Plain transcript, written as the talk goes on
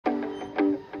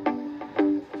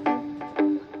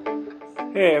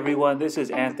Hey everyone, this is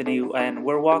Anthony, and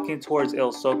we're walking towards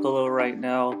El Zocalo right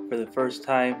now for the first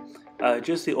time.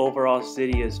 Just the overall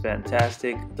city is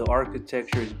fantastic. The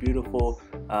architecture is beautiful.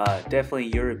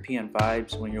 Definitely European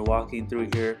vibes when you're walking through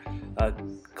here.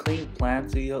 Clean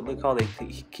plants. Look how they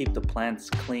keep the plants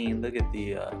clean. Look at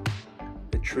the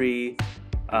tree.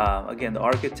 Again, the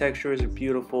architecture is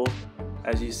beautiful,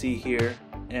 as you see here,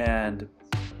 and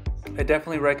I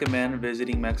definitely recommend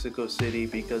visiting Mexico City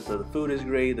because the food is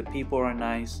great, the people are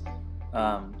nice,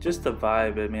 just the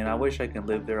vibe. I mean, I wish I could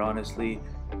live there, honestly.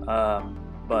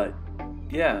 But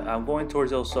yeah, I'm going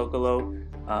towards El Zocalo.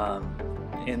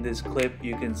 In this clip,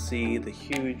 you can see the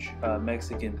huge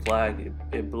Mexican flag.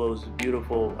 It blows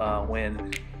beautiful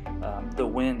when the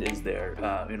wind is there.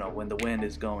 When the wind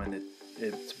is going,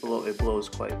 it blows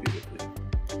quite beautifully.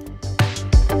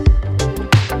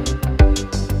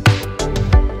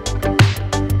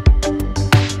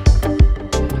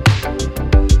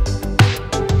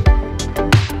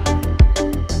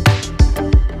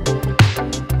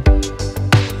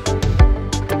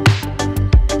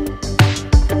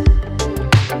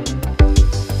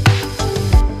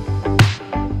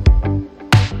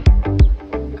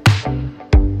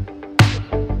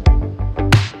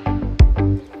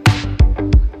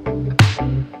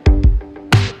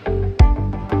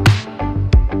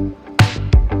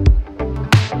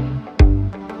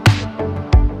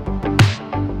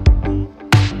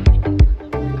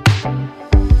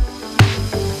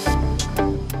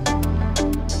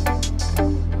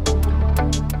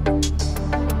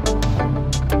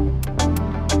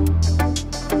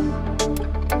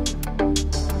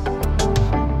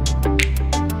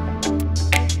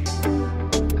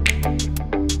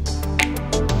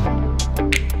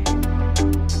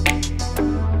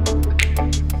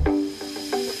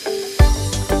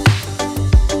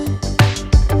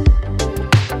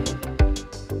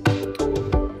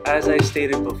 As I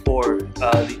stated before,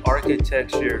 the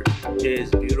architecture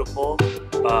is beautiful.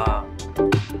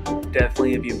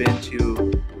 Definitely, if you've been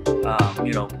to,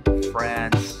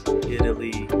 France,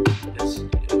 Italy,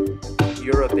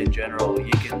 Europe in general,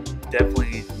 you can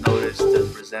definitely notice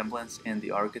the resemblance in the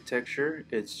architecture.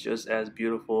 It's just as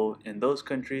beautiful in those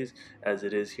countries as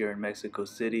it is here in Mexico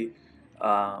City.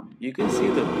 You can see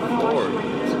the floor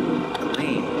is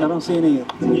clean. I don't see any.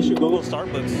 You should Google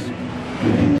Starbucks.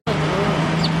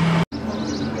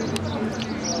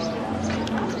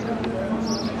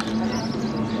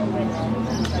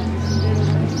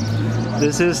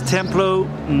 This is Templo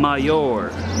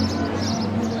Mayor.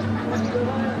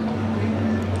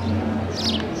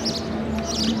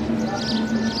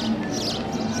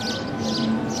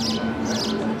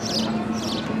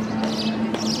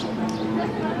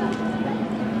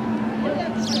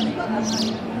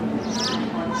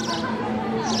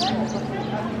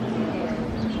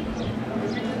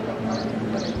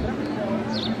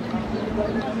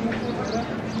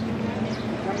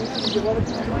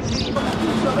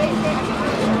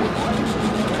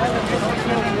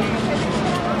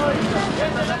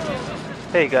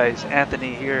 Hey guys,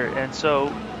 Anthony here, and so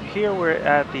here we're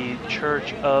at the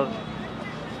Church of,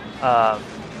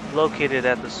 located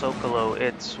at the Zocalo.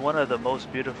 It's one of the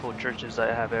most beautiful churches I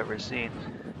have ever seen.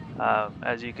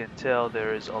 As you can tell,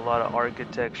 there is a lot of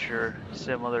architecture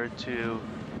similar to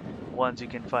ones you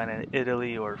can find in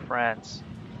Italy or France.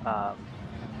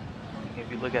 If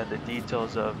you look at the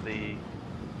details of the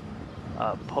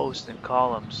posts and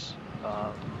columns,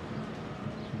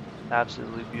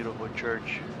 absolutely beautiful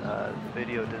church. The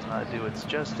video does not do its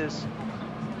justice.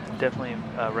 Definitely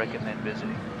recommend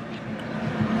visiting.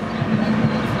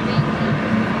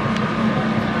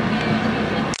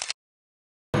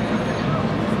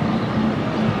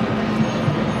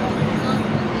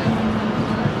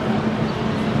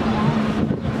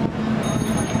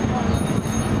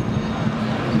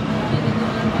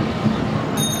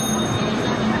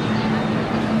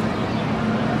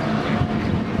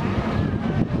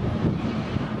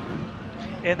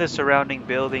 In the surrounding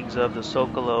buildings of the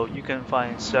Zocalo, you can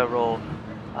find several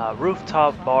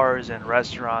rooftop bars and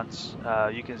restaurants.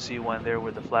 You can see one there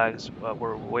where the flags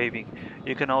were waving.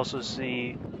 You can also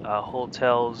see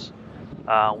hotels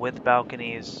with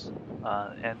balconies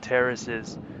and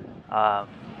terraces.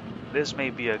 This may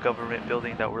be a government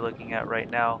building that we're looking at right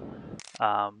now,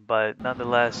 but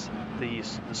nonetheless, the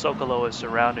Zocalo is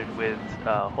surrounded with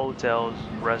hotels,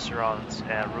 restaurants,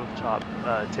 and rooftop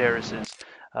terraces.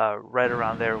 Right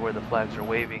around there where the flags are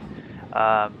waving.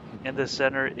 In the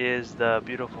center is the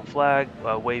beautiful flag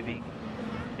waving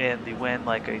in the wind,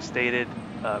 like I stated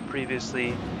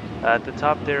previously. At the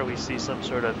top there we see some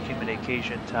sort of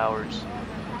communication towers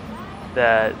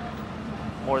that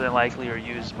more than likely are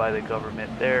used by the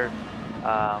government there.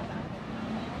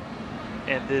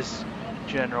 in this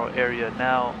general area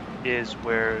now is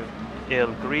where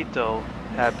El Grito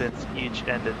happens each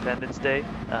Independence Day,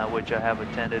 which I have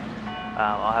attended.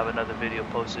 I'll have another video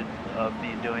posted of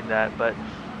me doing that, but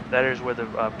that is where the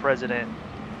president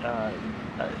uh,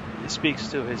 uh, speaks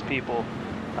to his people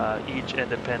each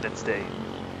Independence Day.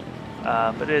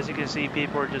 But as you can see,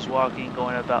 people are just walking,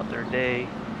 going about their day.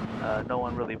 No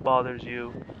one really bothers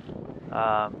you.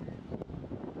 Um,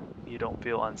 you don't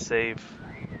feel unsafe.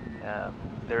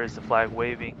 There is the flag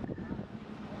waving.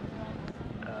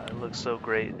 It looks so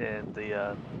great in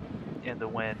the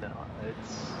wind.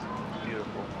 It's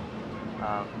beautiful.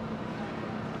 Um,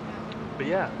 but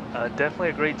yeah, definitely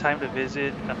a great time to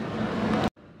visit. I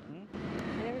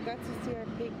never got to see our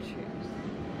pictures.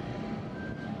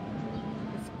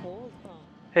 It's cold, huh?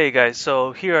 Hey guys,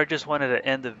 so here I just wanted to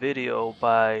end the video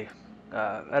by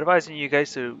advising you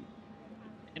guys to,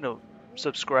 you know,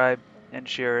 subscribe and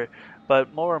share it.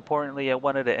 But more importantly, I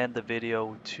wanted to end the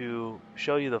video to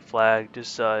show you the flag.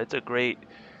 Just it's a great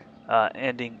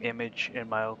ending image in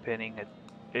my opinion.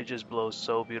 It just blows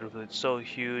so beautifully. It's so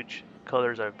huge.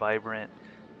 Colors are vibrant.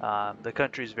 The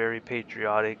country is very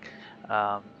patriotic.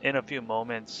 In a few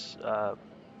moments,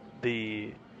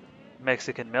 the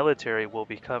Mexican military will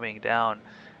be coming down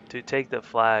to take the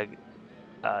flag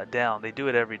down. They do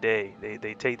it every day.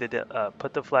 They take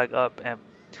put the flag up and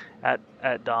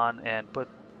at dawn and put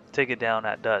take it down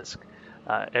at dusk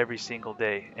every single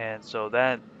day. And so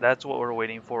that's what we're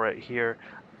waiting for right here.